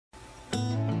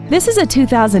This is a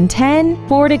 2010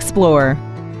 Ford Explorer.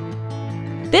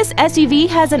 This SUV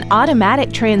has an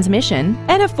automatic transmission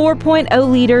and a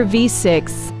 4.0-liter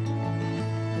V6.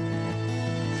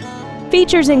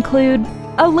 Features include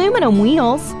aluminum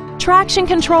wheels, traction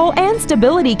control and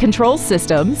stability control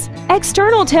systems,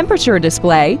 external temperature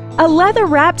display, a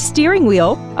leather-wrapped steering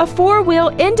wheel, a four-wheel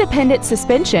independent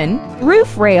suspension,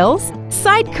 roof rails,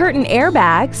 side curtain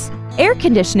airbags, air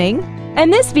conditioning,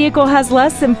 and this vehicle has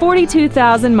less than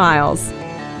 42,000 miles.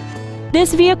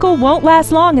 This vehicle won't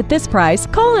last long at this price.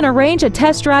 Call and arrange a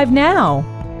test drive now.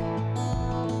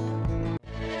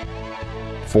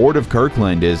 Ford of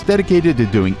Kirkland is dedicated to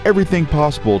doing everything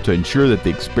possible to ensure that the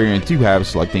experience you have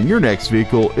selecting your next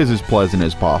vehicle is as pleasant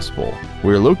as possible.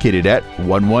 We're located at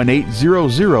 11800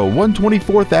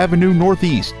 124th Avenue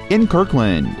Northeast in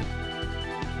Kirkland.